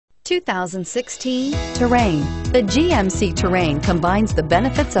2016 Terrain. The GMC Terrain combines the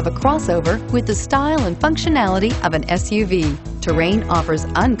benefits of a crossover with the style and functionality of an SUV. Terrain offers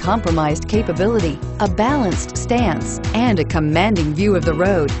uncompromised capability, a balanced stance, and a commanding view of the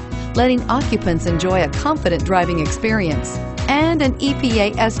road, letting occupants enjoy a confident driving experience. And an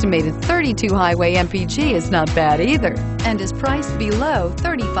EPA estimated 32 highway MPG is not bad either, and is priced below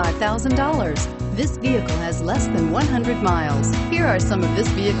 $35,000. This vehicle has less than 100 miles. Here are some of this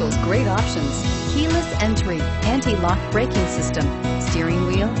vehicle's great options: keyless entry, anti-lock braking system, steering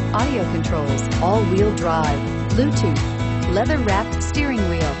wheel audio controls, all-wheel drive, Bluetooth, leather-wrapped steering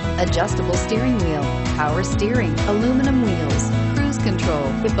wheel, adjustable steering wheel, power steering, aluminum wheels, cruise control.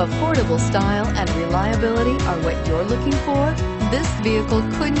 If affordable style and reliability are what you're looking for, this vehicle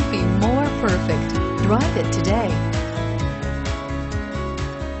couldn't be more perfect. Drive it today.